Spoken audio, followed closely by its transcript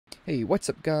Hey, what's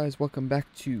up guys? Welcome back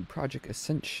to Project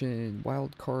Ascension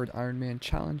Wildcard Ironman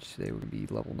Challenge. Today we're going to be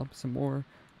leveling up some more.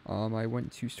 I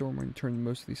went to Stormwind and turned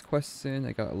most of these quests in.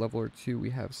 I got a level or two. We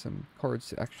have some cards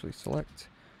to actually select.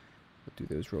 We'll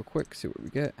do those real quick, see what we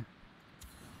get.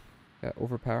 Got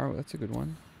Overpower, that's a good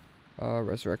one.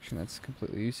 Resurrection, that's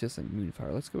completely useless, and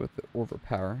Moonfire. Let's go with the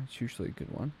Overpower, it's usually a good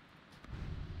one.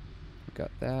 We got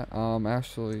that. I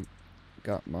actually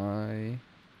got my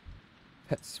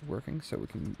pets working, so we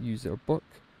can use their book.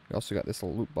 We also got this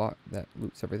little loot bot that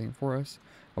loots everything for us.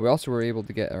 We also were able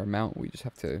to get our mount. We just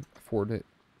have to afford it.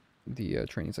 The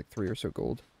training's like 3 or so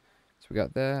gold. So we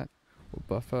got that. We'll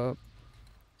buff up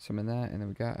some of that, and then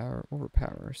we got our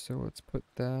overpower. So let's put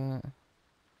that.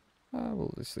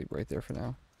 We'll just leave right there for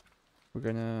now. We're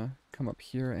gonna come up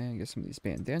here and get some of these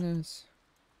bandanas.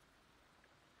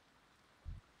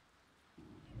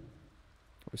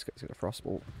 Oh, this guy's got a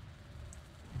frostbolt.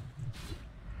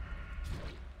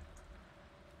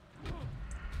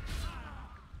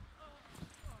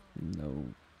 No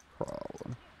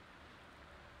problem.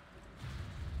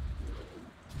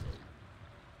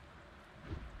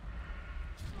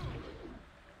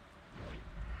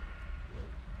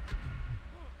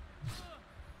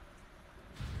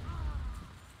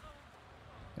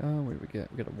 What do we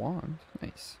get? We got a wand.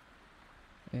 Nice.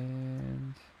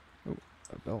 And oh,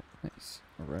 a belt. Nice.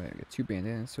 Alright, I got 2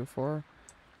 bandanas so far.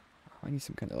 I need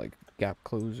some kind of like gap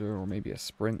closer or maybe a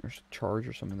sprint or charge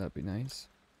or something. That'd be nice.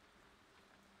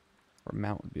 Or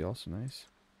mount would be also nice.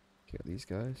 Got these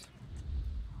guys.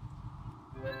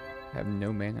 I have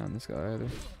no mana on this guy either.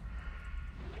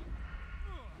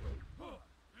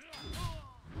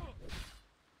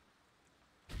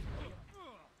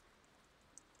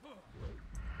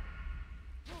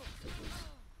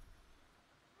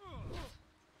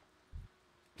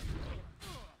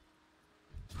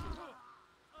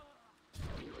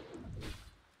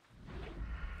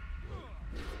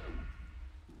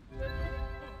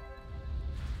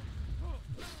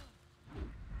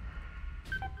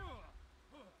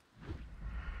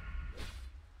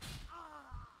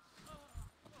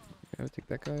 Okay, take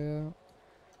that guy out.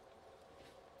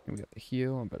 And we got the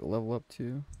heal. I'm about to level up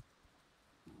too.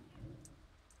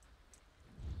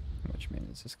 How much mana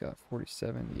has this got?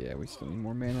 47. Yeah, we still need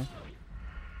more mana.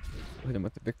 Hit him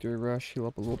with the victory rush. Heal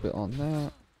up a little bit on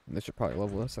that. And this should probably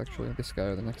level us actually. This guy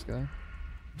or the next guy.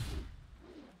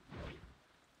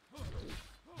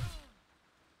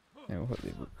 And we'll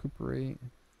hopefully recuperate.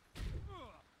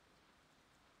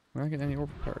 We're not getting any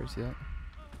overpowers yet.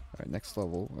 Alright, next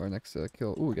level, or next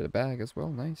kill. Ooh, we got a bag as well,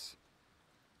 nice.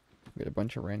 We got a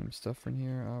bunch of random stuff in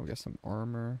here. We got some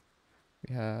armor.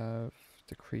 We have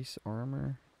decrease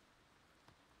armor.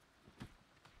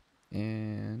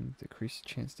 And decrease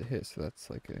chance to hit, so that's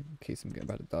like in case I'm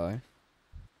about to die.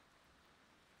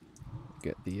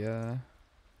 Get the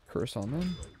curse on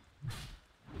them.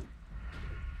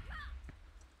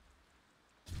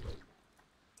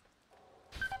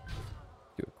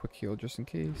 Do a quick heal just in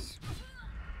case.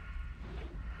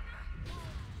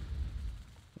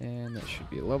 And that should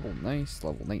be a level. Nice.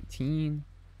 Level 19.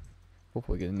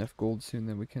 Hopefully get enough gold soon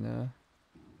that we can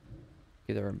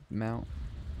get our mount.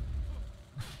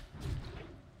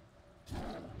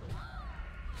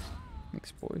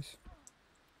 Thanks, boys.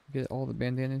 Get all the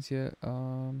bandanas yet? We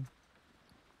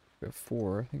have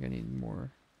 4. I think I need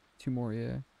more. 2 more,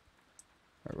 yeah.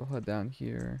 Alright, we'll head down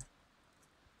here.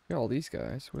 Got all these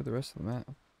guys. Where are the rest of them at?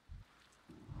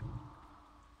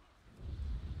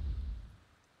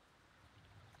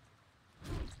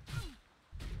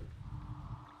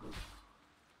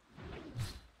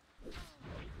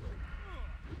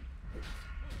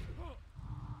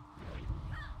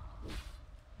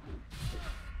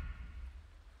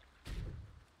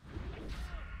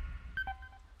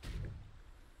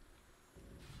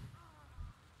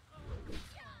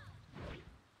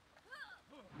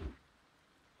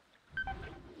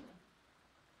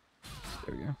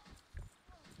 There we go.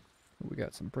 We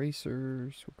got some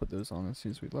bracers. We'll put those on as soon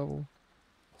as we level.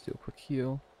 Let's do a quick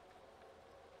heal.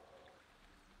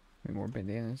 How many more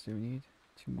bandanas do we need?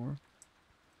 2 more.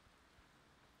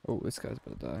 Oh, this guy's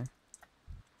about to die.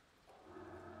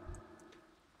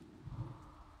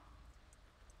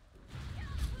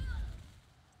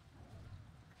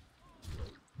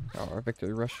 Oh, our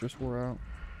victory rush just wore out.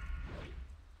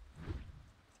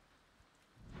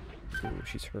 Ooh,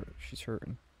 she's hurt. She's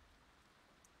hurting.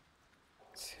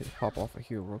 Let's pop off a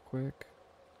heal real quick.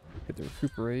 Hit the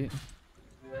recuperate.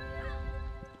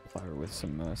 Apply her with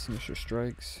some sinister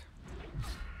strikes.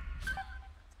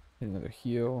 Hit another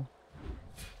heal.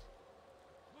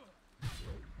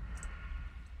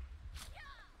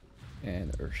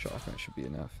 And Earth Shock, that should be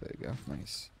enough. There you go.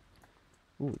 Nice.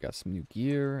 Ooh, we got some new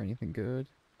gear. Anything good?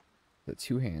 The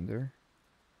two-hander.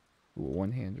 Ooh, a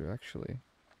one-hander, actually.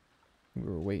 We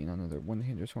were waiting on another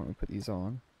one-hander, so why don't we put these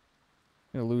on?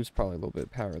 Gonna lose probably a little bit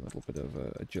of power, a little bit of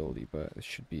agility, but it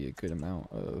should be a good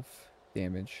amount of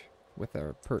damage with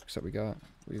our perks that we got.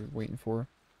 We were waiting for.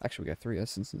 Actually, we got 3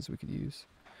 essences we could use.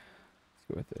 Let's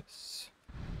go with this.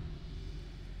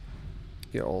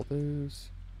 Get all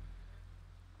those.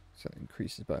 So that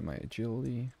increases by my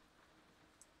agility.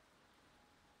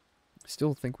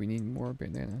 Still think we need more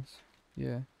bandanas.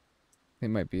 Yeah. They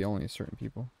might be only certain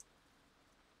people.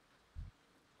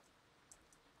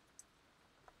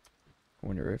 I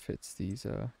wonder if it's these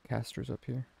casters up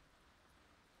here.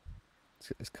 Let's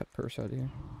get this cut purse out of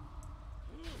here.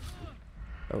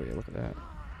 Oh yeah, look at that.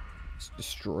 Just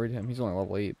destroyed him. He's only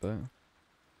level 8, but...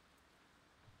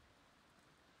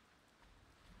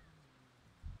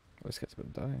 Oh, this guy's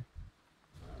about to die.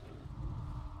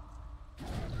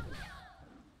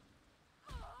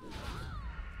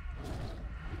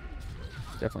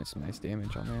 Definitely some nice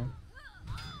damage on there.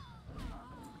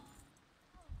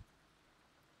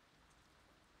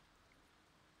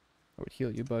 I would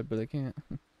heal you, bud, but I can't.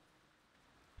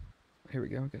 Here we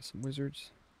go, we got some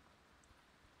wizards.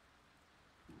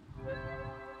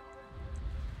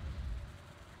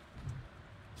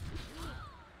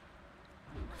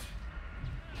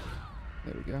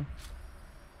 There we go.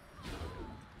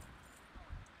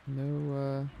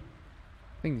 No,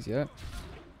 things yet.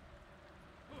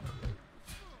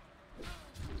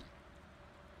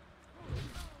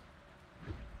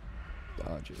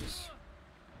 Dodges.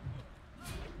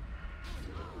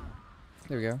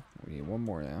 There we go. We need one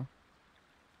more now.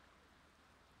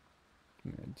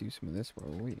 I'm gonna do some of this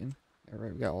while we're waiting.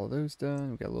 Alright, we got all those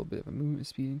done. We got a little bit of a movement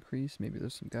speed increase. Maybe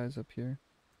there's some guys up here.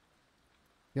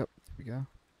 Yep, there we go.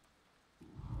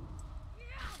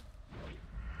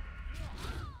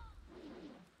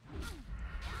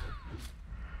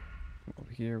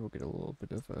 Over here, we'll get a little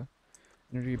bit of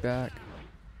energy back.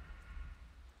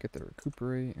 Get the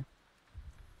recuperate.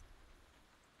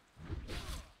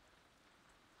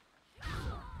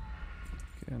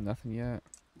 Okay, nothing yet.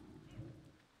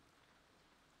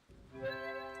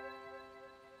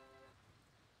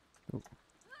 Oh.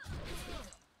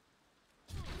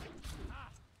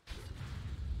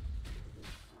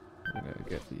 I'm gonna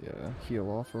get the heal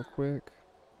off real quick.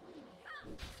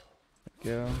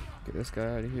 There we go. Get this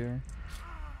guy out of here.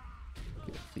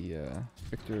 Get the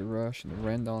Victory Rush and the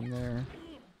Rend on there.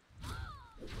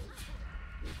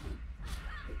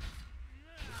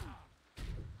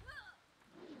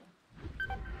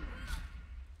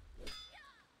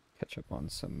 Catch up on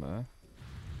some, there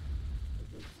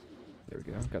we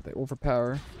go. Got the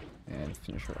overpower and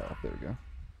finish her off. There we go.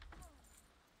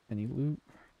 Any loot?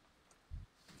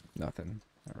 Nothing.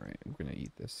 Alright, I'm gonna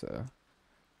eat this real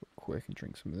quick and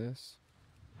drink some of this.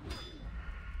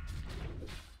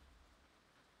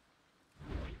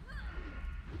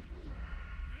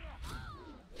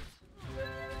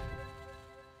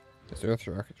 This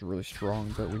Earthshark is really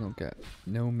strong, but we don't get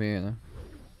no mana.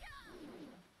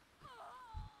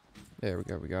 There we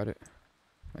go, we got it.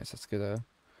 Nice, let's get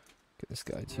this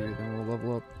guy too, then we'll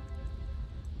level up.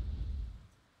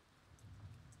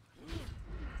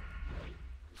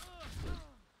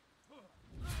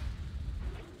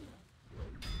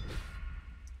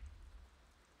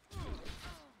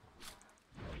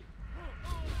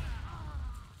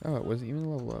 Oh, it wasn't even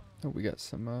a level up. Oh, we got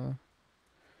some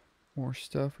more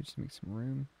stuff. We just make some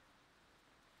room.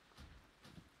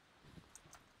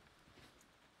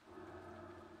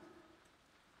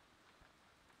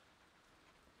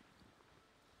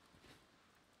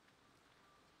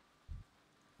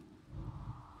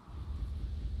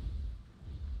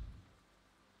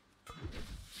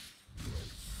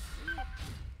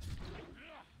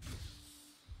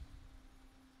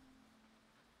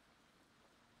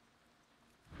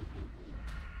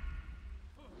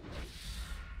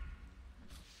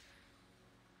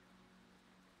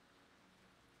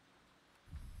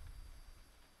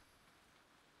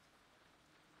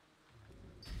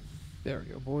 There we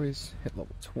go, boys. Hit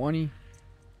level 20. Alright,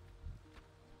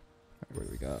 what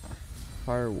do we got?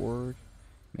 Fire Ward.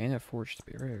 Mana Forged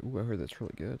Spirit. Ooh, I heard that's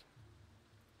really good.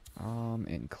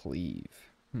 And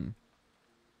Cleave. Let's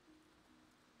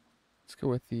go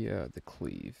with the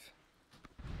Cleave.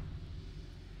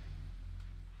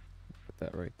 Put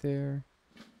that right there.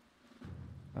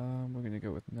 We're gonna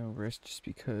go with no risk just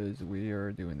because we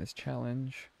are doing this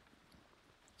challenge.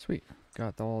 Sweet.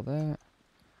 Got all that.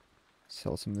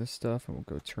 Sell some of this stuff and we'll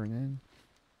go turn in.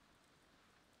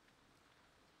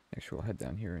 Actually, we'll head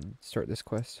down here and start this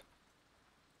quest.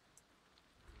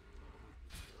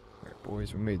 Alright,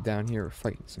 Boys, we made it down here. We're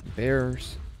fighting some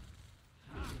bears.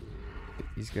 Get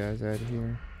these guys out of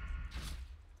here.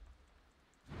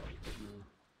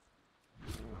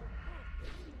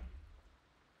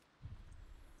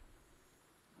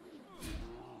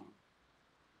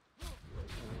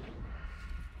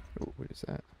 Oh, what is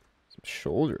that? Some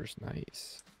shoulders,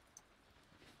 nice.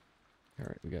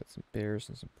 Alright, we got some bears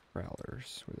and some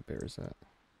prowlers. Where the bears at?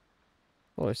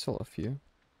 Oh, I saw a few.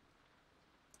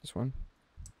 This one.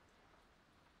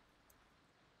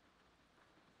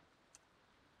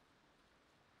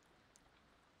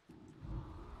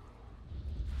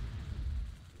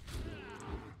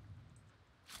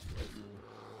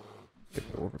 Get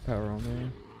the overpower on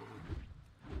there.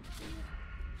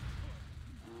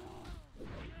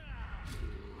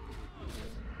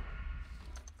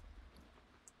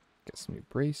 Got some new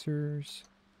bracers.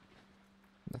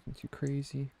 Nothing too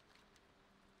crazy.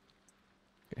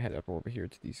 Gonna head up over here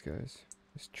to these guys.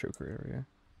 This choker area.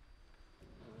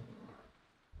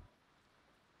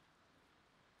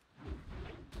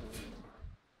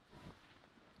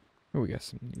 Oh, we got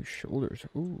some new shoulders.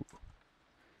 Ooh.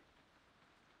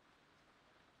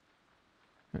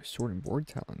 Nice sword and board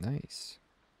talent. Nice.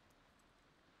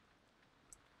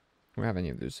 I don't have any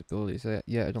of those abilities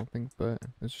yet, I don't think, but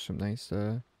those are some nice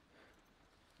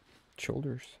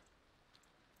shoulders.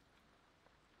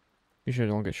 Usually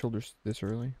I don't get shoulders this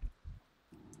early.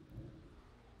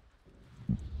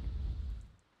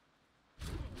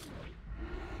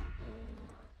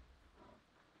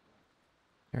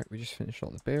 Alright, we just finished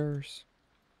all the bears.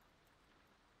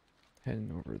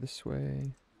 Heading over this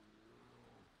way.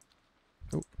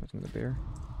 Oh, that's another bear.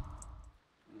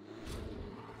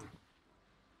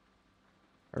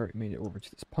 Alright, made it over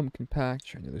to this pumpkin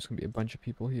patch. I know there's gonna be a bunch of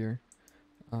people here.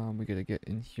 We gotta get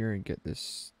in here and get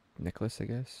this necklace, I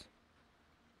guess.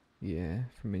 Yeah,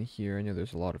 from in here, I know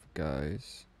there's a lot of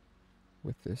guys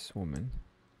with this woman.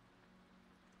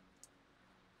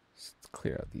 Let's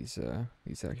clear out these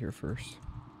out here first.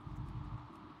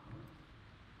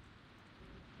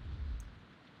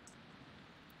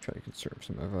 Try to conserve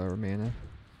some of our mana.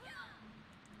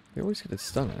 They always get to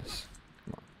stun us.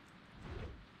 Come on.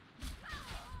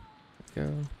 There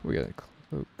we go. We got a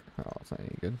cloak. Oh, it's not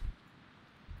any good.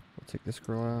 We'll take this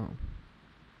girl out.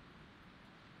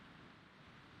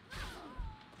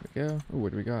 There we go. Ooh,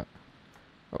 what do we got?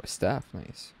 Oh, a staff.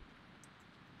 Nice.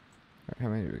 Alright, how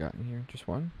many do we got in here? Just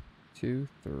 1, 2,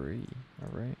 3.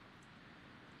 Alright.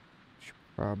 Should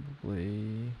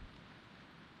probably...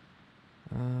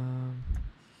 We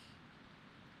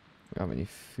don't have any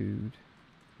food.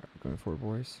 Alright, we're going for it,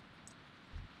 boys.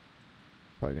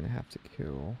 Probably gonna have to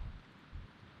kill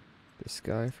this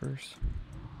guy first.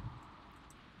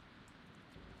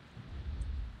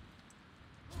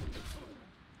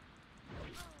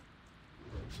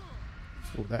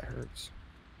 Oh, that hurts.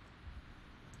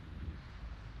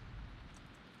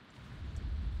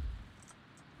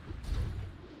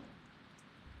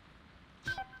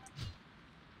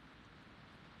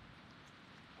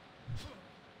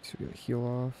 So we gotta heal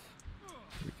off.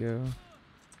 Here we go.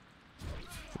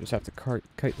 We just have to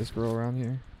kite this girl around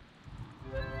here.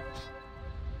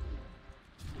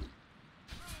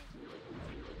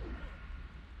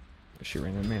 She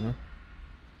ran out of mana.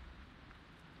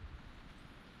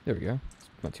 There we go. It's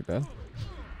not too bad.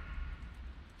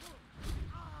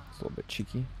 It's a little bit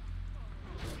cheeky.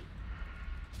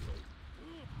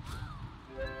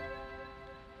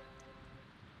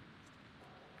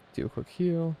 Do a quick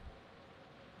heal.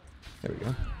 There we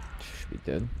go. Should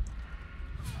be dead.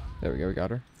 There we go, we got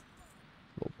her.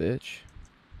 Little bitch.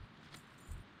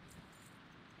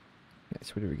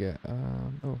 Nice, what do we get?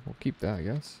 Oh, we'll keep that, I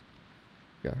guess.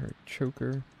 Got her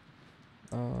choker.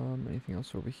 Anything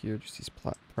else over here? Just these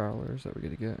prowlers that we're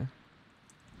gonna get. There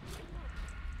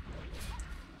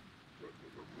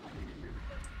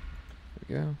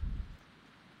we go.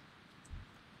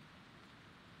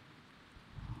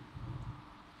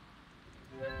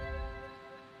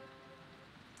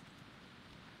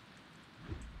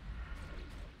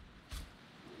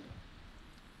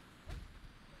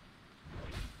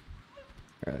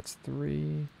 Alright, that's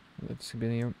 3. There's gonna be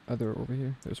any other over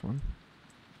here. There's one.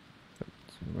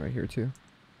 There's one right here too.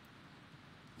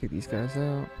 Take these guys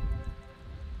out.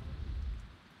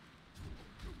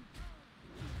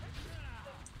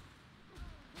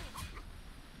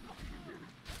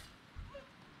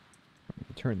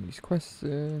 Turn these quests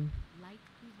in.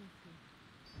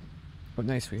 Oh,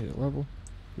 nice, we hit a level.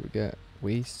 We got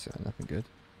waste, nothing good.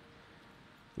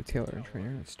 We tailor and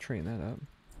trainer. Let's train that up.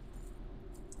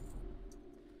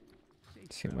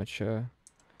 See how much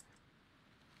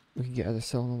we can get out of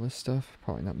selling all this stuff.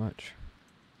 Probably not much.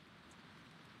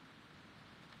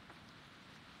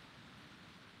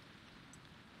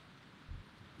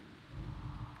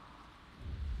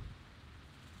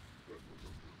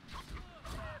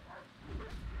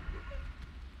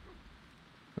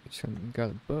 Just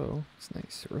got a bow. It's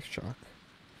nice. Earth shock.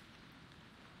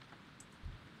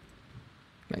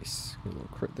 Nice. Good little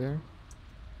crit there.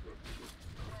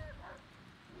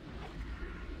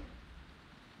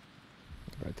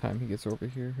 By the time he gets over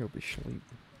here, he'll be asleep.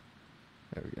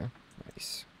 There we go.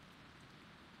 Nice.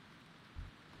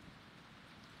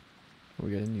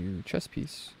 We got a new chest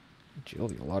piece.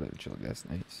 Agility, a lot of agility. That's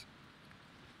nice.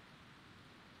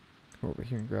 Come over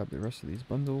here and grab the rest of these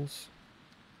bundles.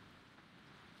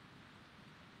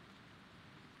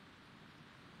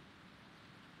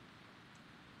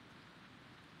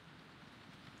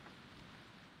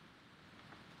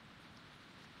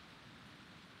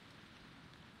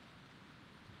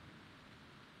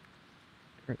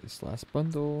 Alright, this last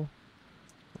bundle.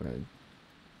 I'm gonna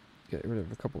get rid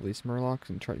of a couple of these murlocs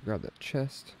and try to grab that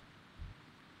chest.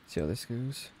 See how this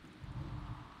goes.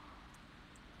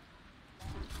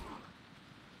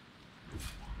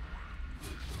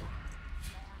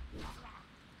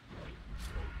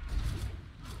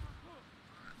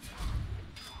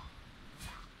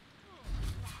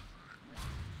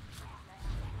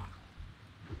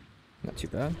 Not too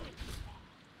bad.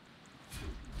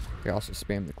 I also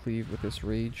spam the cleave with this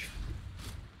rage.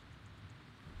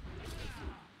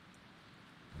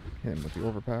 Hit him with the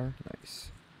overpower.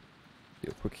 Nice. Do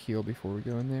a quick heal before we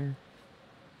go in there.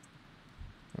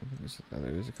 Oh,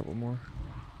 there's a couple more.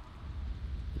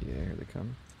 Yeah, here they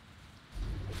come.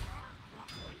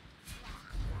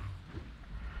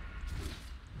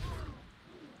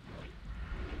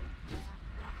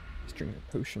 Let's drink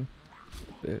a potion.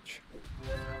 Bitch.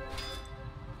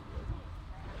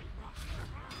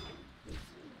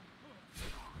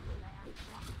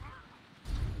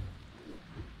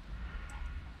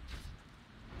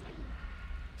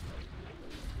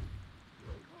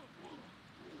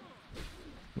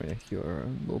 I'm gonna heal our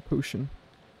own little potion.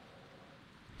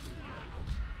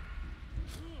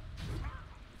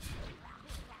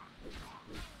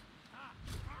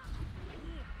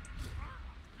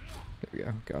 There we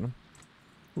go, got him.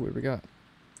 Ooh, what do we got?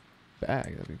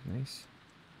 Bag, that'd be nice.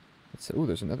 Oh,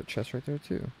 there's another chest right there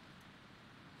too.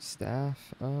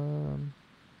 Staff,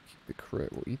 keep the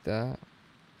crit, we'll eat that.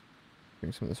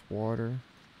 Bring some of this water.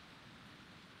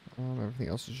 Everything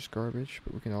else is just garbage,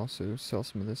 but we can also sell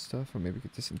some of this stuff, or maybe we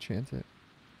could disenchant it.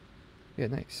 Yeah,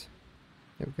 nice.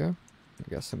 There we go.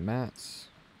 We got some mats.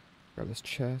 Grab this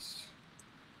chest.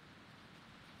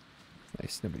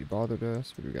 Nice, nobody bothered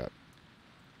us. What do we got?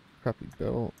 Crappy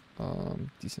belt.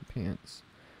 Decent pants.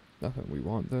 Nothing we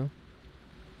want though.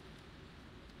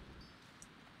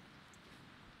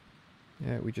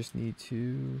 Yeah, we just need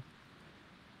to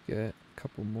get a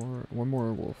couple more. One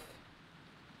more wolf.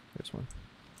 There's one.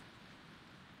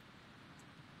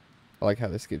 I like how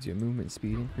this gives you a movement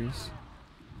speed increase.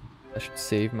 I should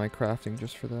save my crafting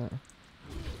just for that.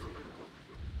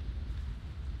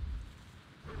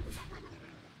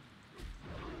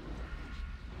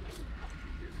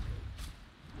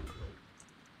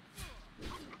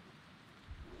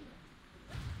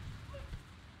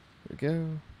 There we go.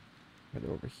 Head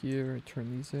over here,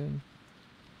 turn these in.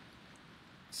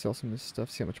 Sell some of this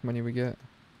stuff, see how much money we get.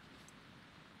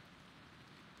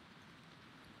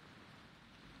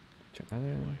 Turn that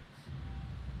in.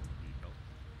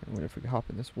 And what if we hop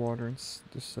in this water and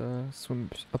just swim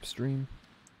upstream?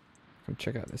 Come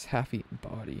check out this half-eaten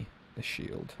body, the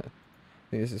shield. I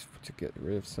think this is to get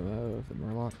rid of some of the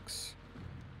murlocs.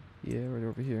 Yeah, right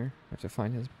over here. I have to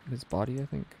find his body, I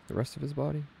think. The rest of his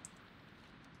body.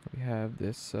 We have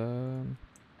this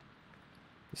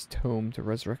this tome to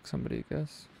resurrect somebody, I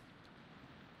guess.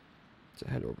 Let's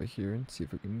head over here and see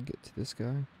if we can get to this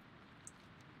guy.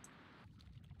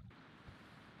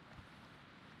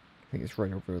 I think it's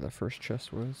right over where that first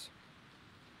chest was.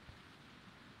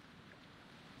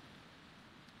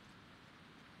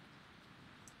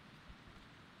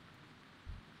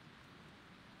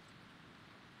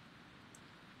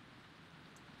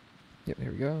 Yep,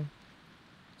 here we go.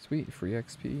 Sweet, free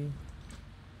XP.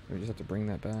 We just have to bring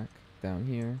that back down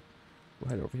here. We'll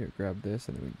head over here, grab this,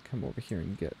 and then we can come over here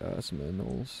and get some of the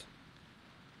gnolls.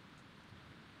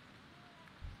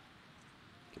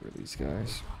 Get rid of these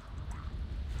guys.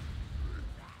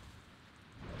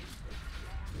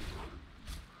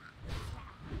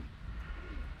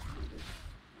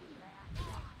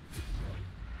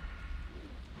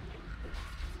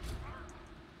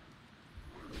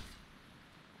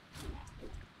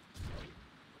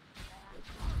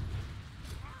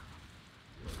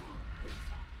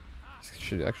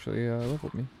 Should actually level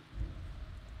me.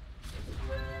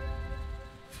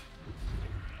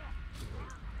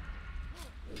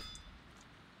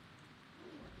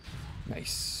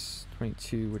 Nice.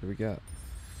 22. What do we got?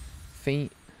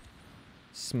 Faint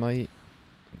smite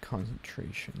and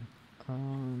concentration. I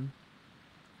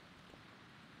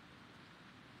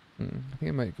think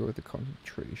I might go with the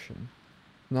concentration.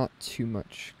 Not too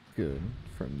much good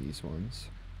from these ones.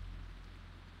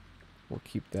 We'll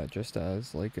keep that just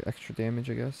as like extra damage,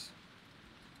 I guess.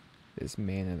 Is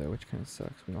mana though, which kind of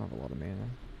sucks. We don't have a lot of mana.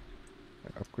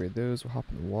 Upgrade those. We'll hop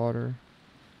in the water.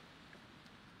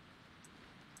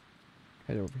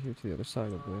 Head over here to the other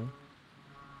side of the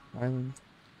island.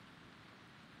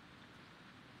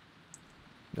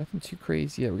 Nothing too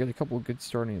crazy yet. We got a couple of good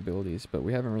starting abilities, but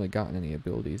we haven't really gotten any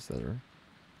abilities that are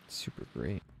super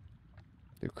great.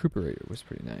 The recuperator was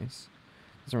pretty nice.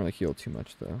 Doesn't really heal too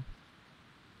much though.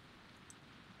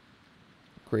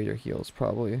 Greater heal is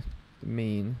probably the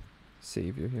main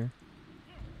savior here.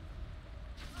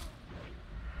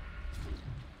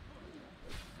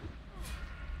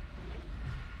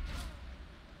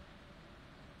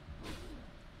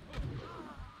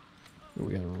 Ooh,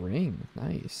 we got a ring.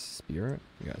 Nice. Spirit.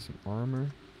 We got some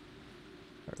armor.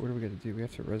 Alright, what do we gotta do? We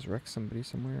have to resurrect somebody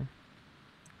somewhere.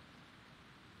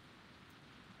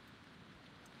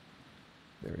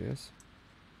 There he is.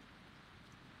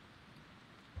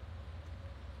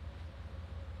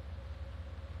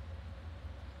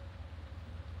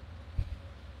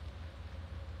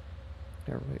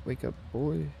 Alright, wake up,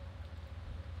 boy.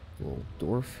 Little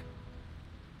dwarf.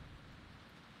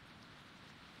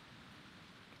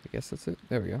 I guess that's it.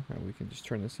 There we go. Now we can just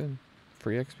turn this in.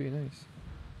 Free XP, nice.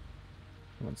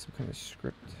 I want some kind of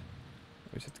script.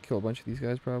 I just have to kill a bunch of these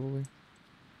guys, probably.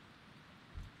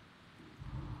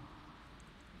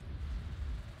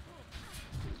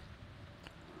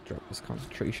 Drop this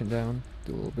concentration down.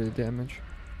 Do a little bit of damage.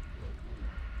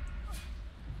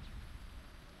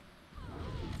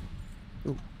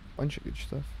 Ooh, bunch of good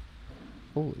stuff.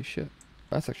 Holy shit.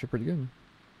 That's actually pretty good.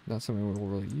 Not something we'll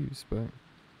really use, but...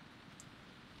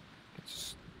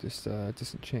 let's just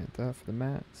disenchant that for the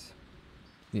mats.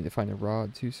 Need to find a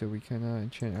rod too so we can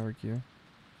enchant our gear.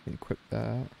 Equip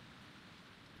that.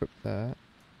 Equip that.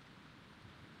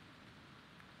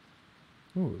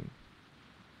 Ooh.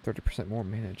 30% more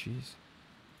mana, jeez.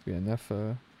 We got enough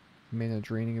mana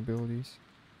draining abilities.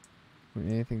 We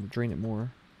need anything to drain it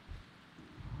more.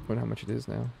 I wonder how much it is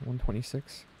now.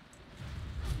 126.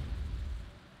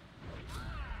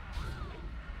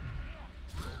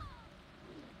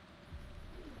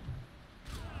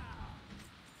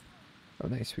 Oh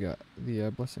nice, we got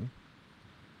the blessing.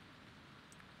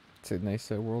 It's a nice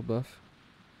world buff.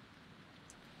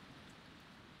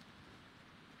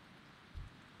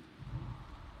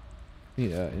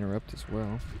 Need interrupt as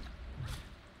well.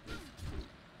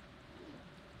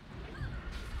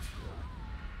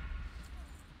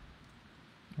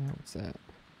 Oh, what's that?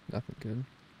 Nothing good.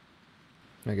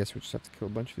 I guess we just have to kill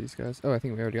a bunch of these guys. Oh, I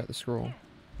think we already got the scroll.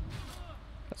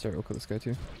 That's alright, we'll kill this guy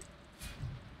too.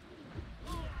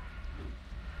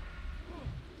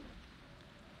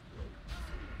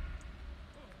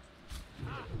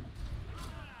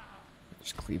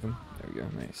 Just cleave him. There we go,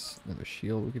 nice. Another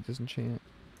shield we could disenchant.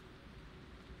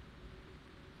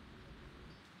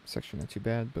 It's actually not too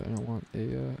bad, but I don't want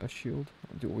a shield.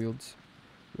 I'll dual wields.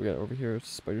 We got over here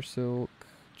Spider Silk,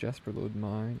 Jasper Load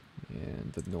Mine,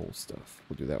 and the Knoll stuff.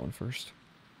 We'll do that one first.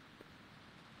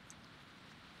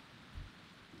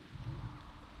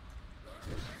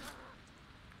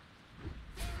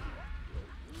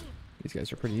 These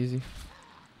guys are pretty easy.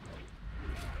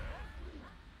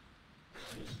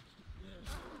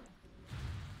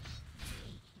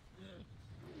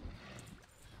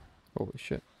 Holy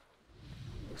shit.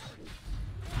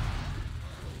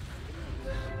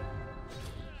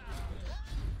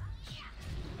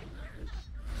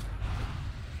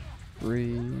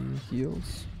 Three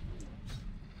heals.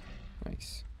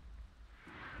 Nice.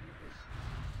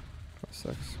 That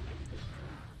sucks.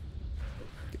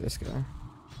 Get this guy.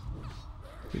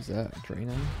 Who's that?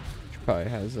 Draenei? She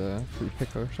probably has a free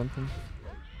pick or something.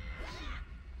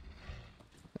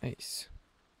 Nice.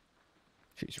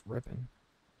 She's ripping.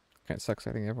 Kinda sucks,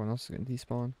 I think everyone else is gonna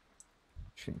despawn.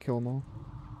 She can kill them all.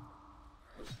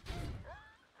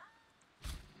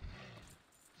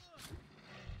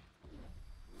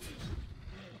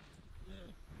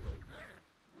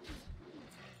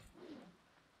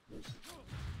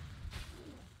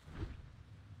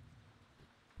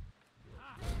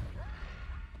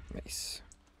 Nice.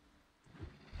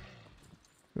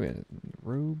 We had a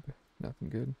robe. Nothing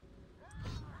good.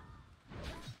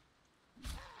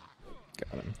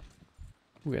 Got him.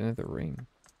 We got another ring.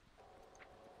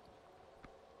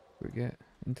 We get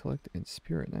intellect and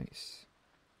spirit. Nice.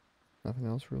 Nothing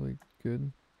else really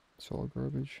good. It's all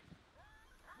garbage.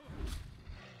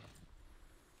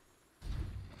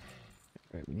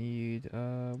 Alright, we need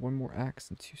one more axe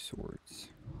and 2 swords.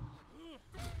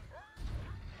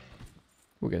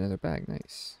 We'll get another bag,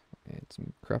 nice. And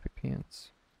some crappy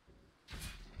pants.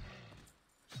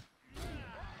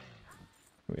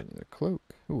 We got another cloak.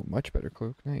 Ooh, much better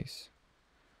cloak, nice.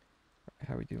 Right,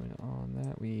 how are we doing on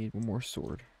that? We need one more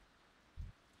sword.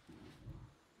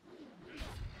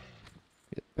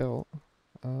 Get belt.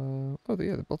 Oh,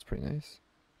 yeah, the belt's pretty nice.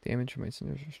 Damage from my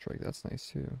signature strike, that's nice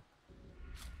too.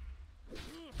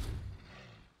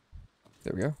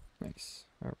 There we go. Nice.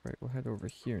 Alright, we'll head over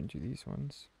here and do these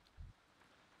ones.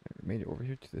 We made it over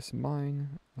here to this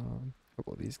mine. A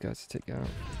couple of these guys to take out.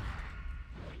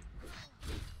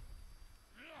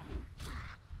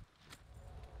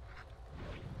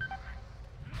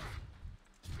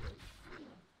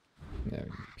 No,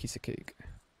 piece of cake.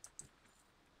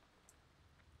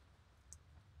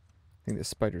 I think the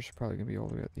spiders are probably going to be all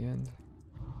the way at the end.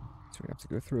 So we have to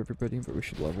go through everybody, but we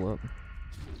should level up.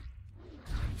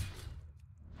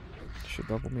 Should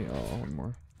level me. Oh, one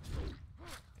more.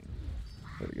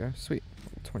 There we go. Sweet.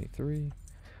 Level 23.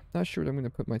 Not sure what I'm going to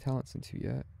put my talents into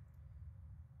yet.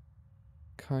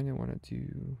 Kind of want to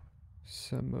do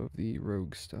some of the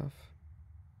rogue stuff.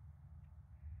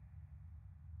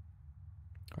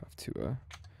 I'll have to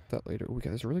that later. Oh, we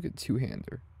got this really good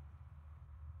two-hander.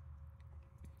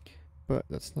 But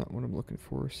that's not what I'm looking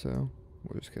for, so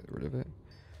we'll just get rid of it.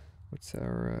 What's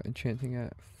our enchanting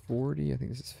at? 40? I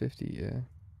think this is 50, yeah.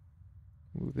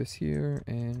 Move this here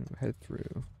and head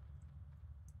through.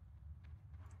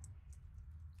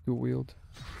 Dual wield.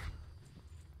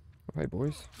 Oh, hi,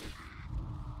 boys.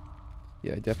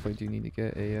 Yeah, I definitely do need to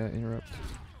get a interrupt.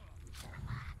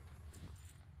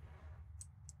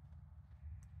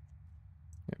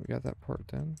 Yeah, we got that part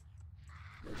done.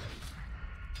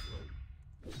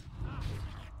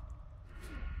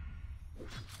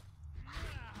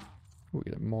 Oh, we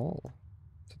get a maul.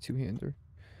 It's a two-hander.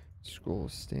 Scroll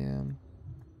of Stam.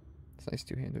 It's a nice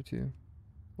two-hander too.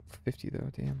 50 though,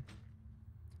 damn.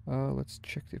 Let's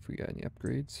check if we got any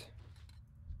upgrades.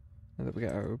 Now that we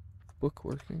got our book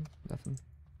working, nothing.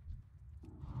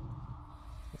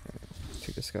 Alright, let's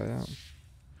take this guy out.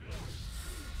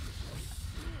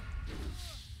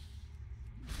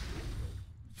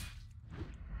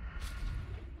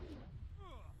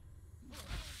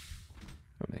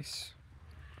 Oh, nice.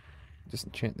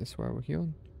 Disenchant this while we're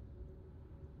healing.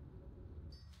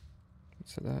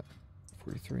 What's that?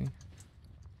 43.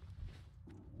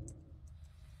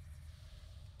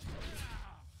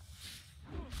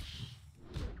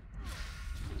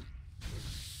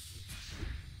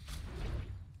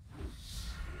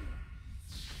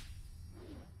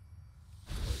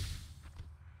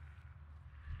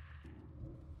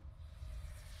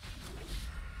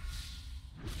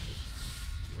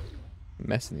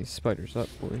 Messing these spiders up,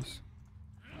 boys.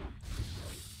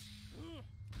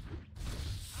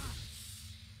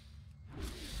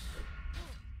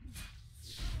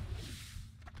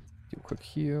 Do a quick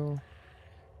heal.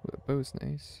 Ooh, the bow's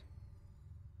nice.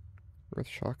 Earth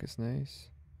shock is nice.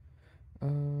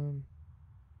 Yeah,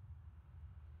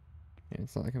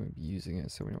 it's not like I'm gonna be using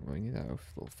it, so we don't really need that. Oh,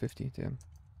 level 50, damn.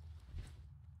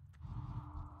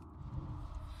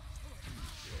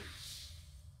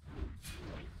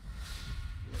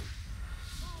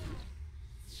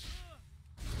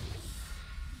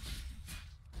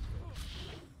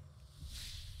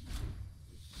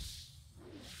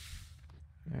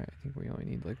 Alright, I think we only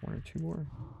need like 1 or 2 more.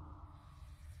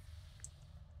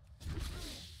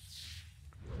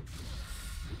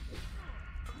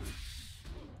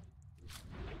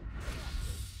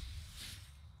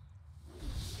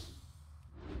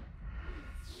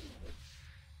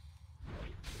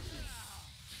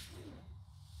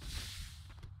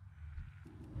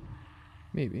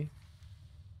 Maybe.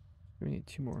 We need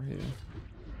 2 more here.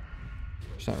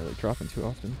 It's not really dropping too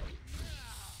often.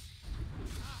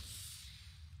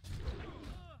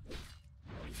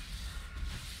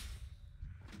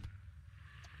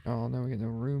 Oh no, we got no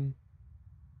room.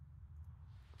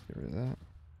 Get rid of that.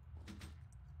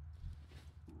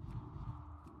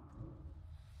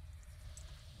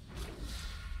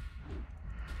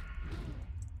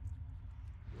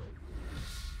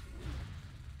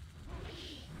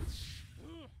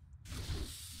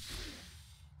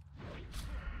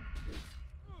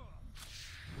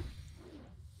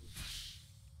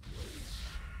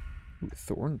 Ooh,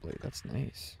 thorn blade, that's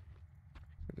nice.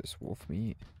 Look at this wolf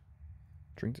meat.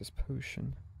 Drink this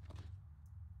potion.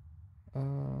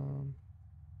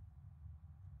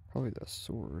 Probably the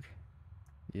sword.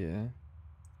 Yeah.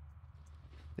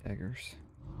 Daggers.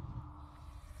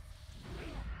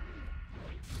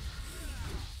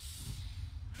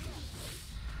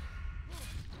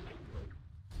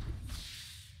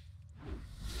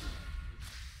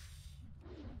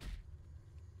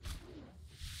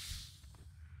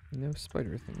 No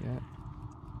spider thing yet.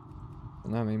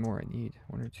 Well, not many more I need.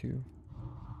 1 or 2.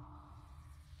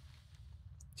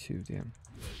 2, damn.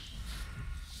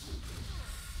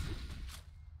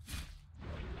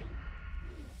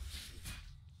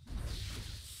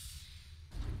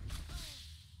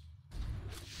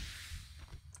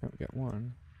 Oh, we got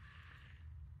 1.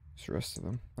 There's the rest of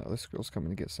them. Oh, this girl's coming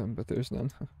to get some, but there's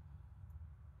none.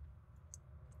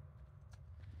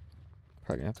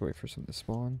 Probably gonna have to wait for some to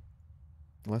spawn.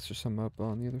 Unless there's some up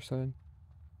on the other side.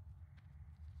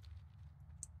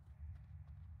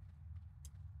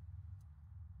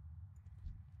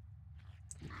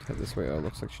 Head this way. Oh,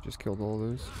 looks like she just killed all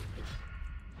those.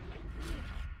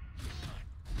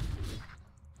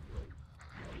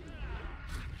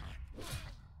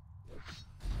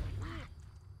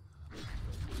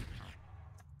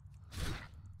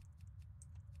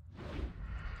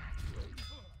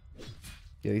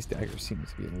 Yeah, these daggers seem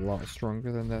to be a lot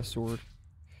stronger than that sword.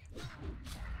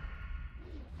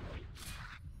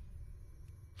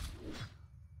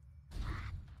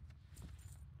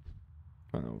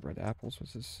 I don't know, red apples,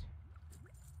 what's this?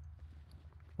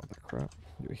 All that crap.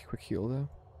 Do a quick heal though.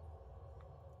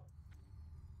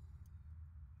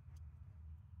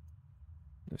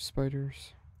 No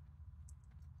spiders.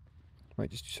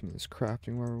 Might just do some of this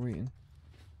crafting while we're waiting.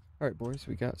 Alright boys,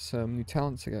 we got some new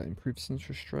talents. I got improved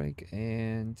Sinister Strike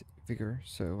and Vigor,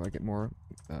 so I get more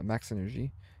max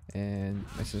energy. And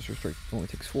my Sinister Strike only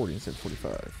takes 40 instead of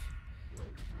 45.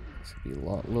 This could be a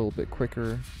little bit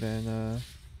quicker than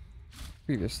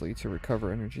previously to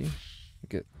recover energy. We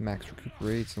get max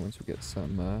recuperates, and once we get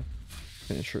some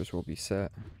finishers, we'll be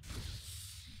set.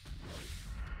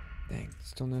 Dang,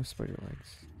 still no spider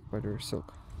legs. Spider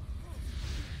silk.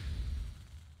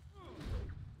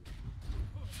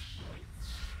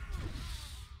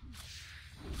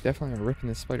 Definitely are ripping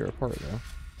this spider apart though.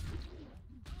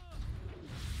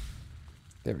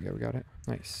 There we go, we got it.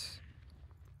 Nice.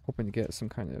 Hoping to get some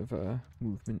kind of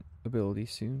movement ability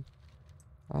soon.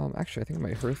 Actually, I think I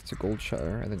might hearth to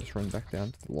Goldshire and then just run back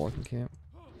down to the logging camp.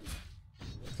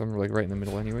 Because I'm like right in the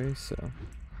middle anyway, so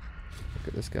we'll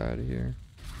get this guy out of here.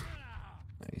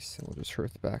 Nice, and we'll just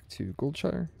hearth back to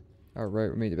Goldshire. Alright,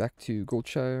 we made it back to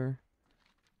Goldshire.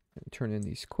 And turn in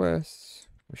these quests.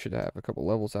 We should have a couple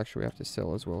levels actually we have to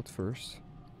sell as well first.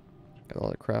 Got a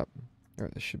lot of crap.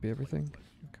 Alright, this should be everything.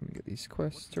 Come and get these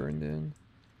quests turned in.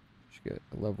 Should get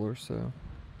a level or so.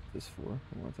 This for?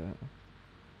 I want that.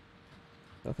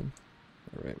 Nothing.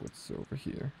 Alright, what's over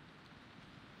here?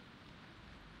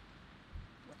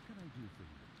 What can I do for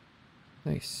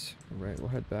you? Nice. Alright, we'll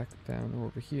head back down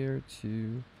over here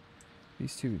to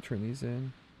these two and turn these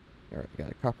in. Alright, we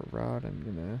got a copper rod. I'm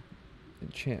gonna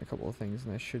enchant a couple of things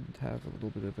and I should have a little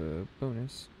bit of a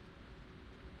bonus.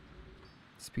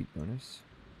 Speed bonus.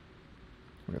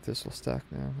 I wonder if this will stack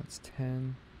now. That's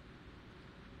 10.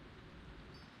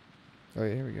 Oh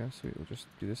yeah, here we go. Sweet, we'll just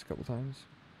do this a couple times.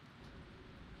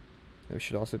 We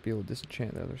should also be able to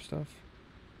disenchant the other stuff.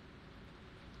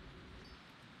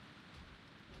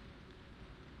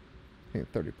 I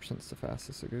think 30% is the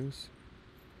fastest it goes.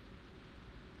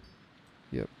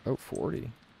 Yep. Oh,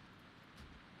 40.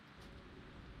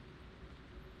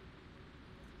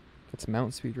 That's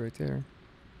mount speed right there.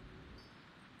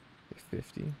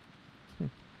 50.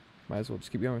 Might as well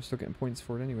just keep going. We're still getting points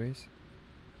for it anyways.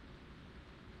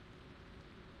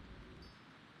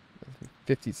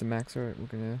 50 is the max. Alright, we're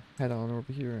gonna head on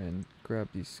over here and grab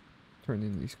these, turn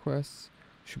in these quests.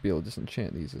 Should be able to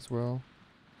disenchant these as well.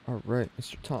 Alright,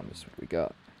 Mr. Thomas, what we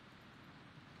got?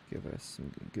 Give us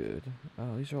something good.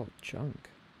 Oh, these are all junk.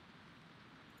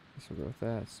 Guess we'll go with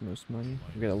that. It's the most money.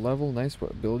 We got a level. Nice.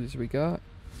 What abilities we got?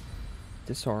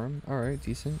 Disarm. Alright,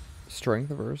 decent.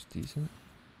 Strength averse. Decent.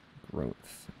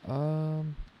 Growth.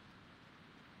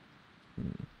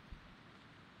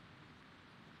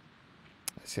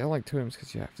 See, I like totems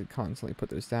because you have to constantly put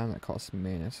those down. That costs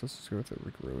mana, so let's just go with it.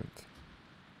 Regrowth.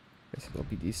 Guess it'll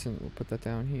be decent. We'll put that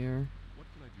down here.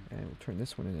 And we'll turn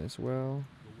this one in as well.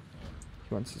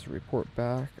 He wants his report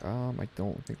back. I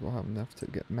don't think we'll have enough to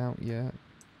get mount yet.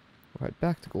 We'll head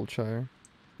back to Goldshire.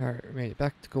 Alright, we made it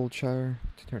back to Goldshire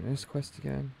to turn in this quest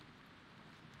again.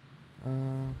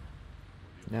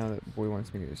 Now that boy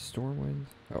wants me to get a Stormwind.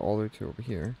 Oh, all the way to over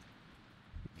here.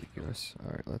 Ridiculous.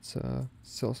 Alright, let's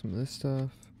sell some of this stuff.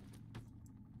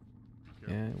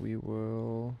 And we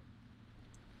will...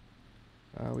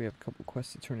 we have a couple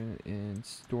quests to turn in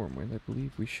Stormwind. I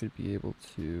believe we should be able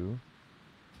to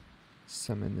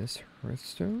summon this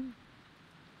Hearthstone.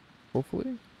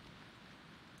 Hopefully.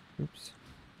 Oops.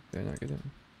 Did I not get it?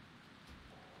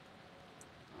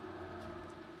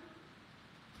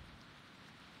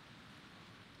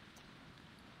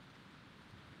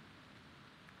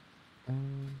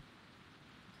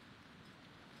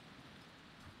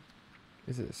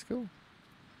 Is it a skill?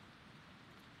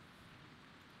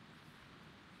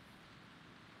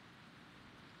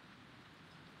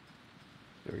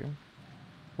 There we go.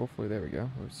 Hopefully, there we go.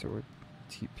 Oh, so we're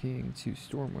TPing to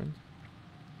Stormwind.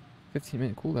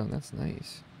 15-minute cooldown, that's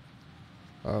nice.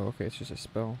 Oh, okay, it's just a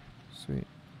spell. Sweet.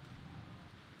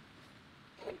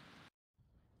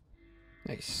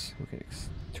 Nice. We can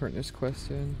turn this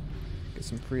quest in. Get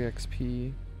some free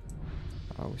XP.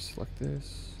 We select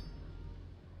this.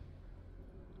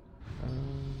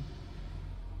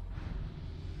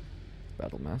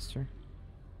 Battle Master.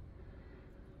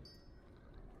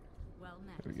 Well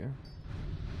met. There we go.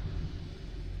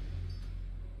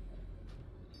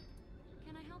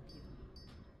 Can I help you?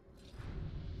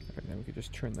 Alright, now we could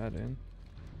just turn that in.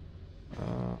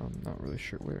 I'm not really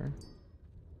sure where.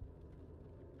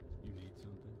 You need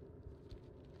something?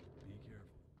 Be careful.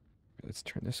 Let's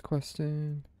turn this quest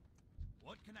in.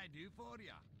 What can I do for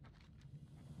ya?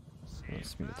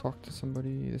 Wants me to talk to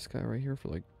somebody. This guy right here for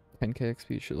like 10k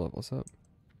XP should level us up.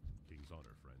 King's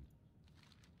honor,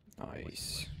 friend.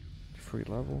 Nice. Free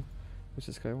level. What's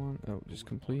this guy want? Oh, just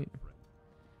complete.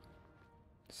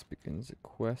 This begins a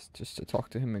quest just to talk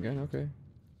to him again. Okay.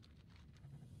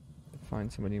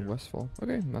 Find somebody in Westfall.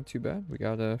 Okay, not too bad. We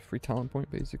got a free talent point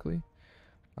basically.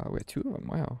 We have 2 of them.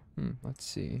 Wow. Let's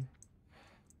see.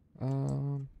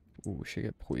 Ooh, we should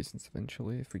get poisons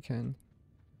eventually if we can.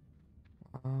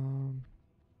 Ooh,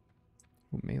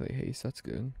 melee haste, that's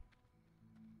good.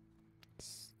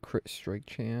 Crit strike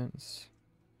chance.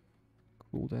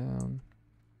 Cooldown.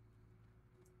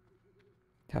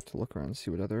 Have to look around and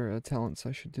see what other talents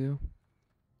I should do.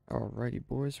 Alrighty,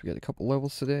 boys, we got a couple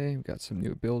levels today. We got some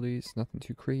new abilities, nothing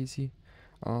too crazy.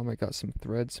 I got some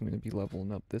threads, so I'm going to be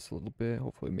leveling up this a little bit.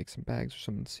 Hopefully make some bags or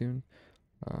something soon.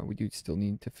 We do still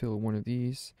need to fill one of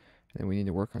these, and we need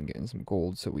to work on getting some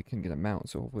gold so we can get a mount.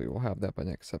 So hopefully we'll have that by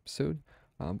next episode.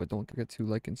 But don't forget to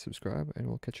like and subscribe, and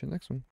we'll catch you in the next one.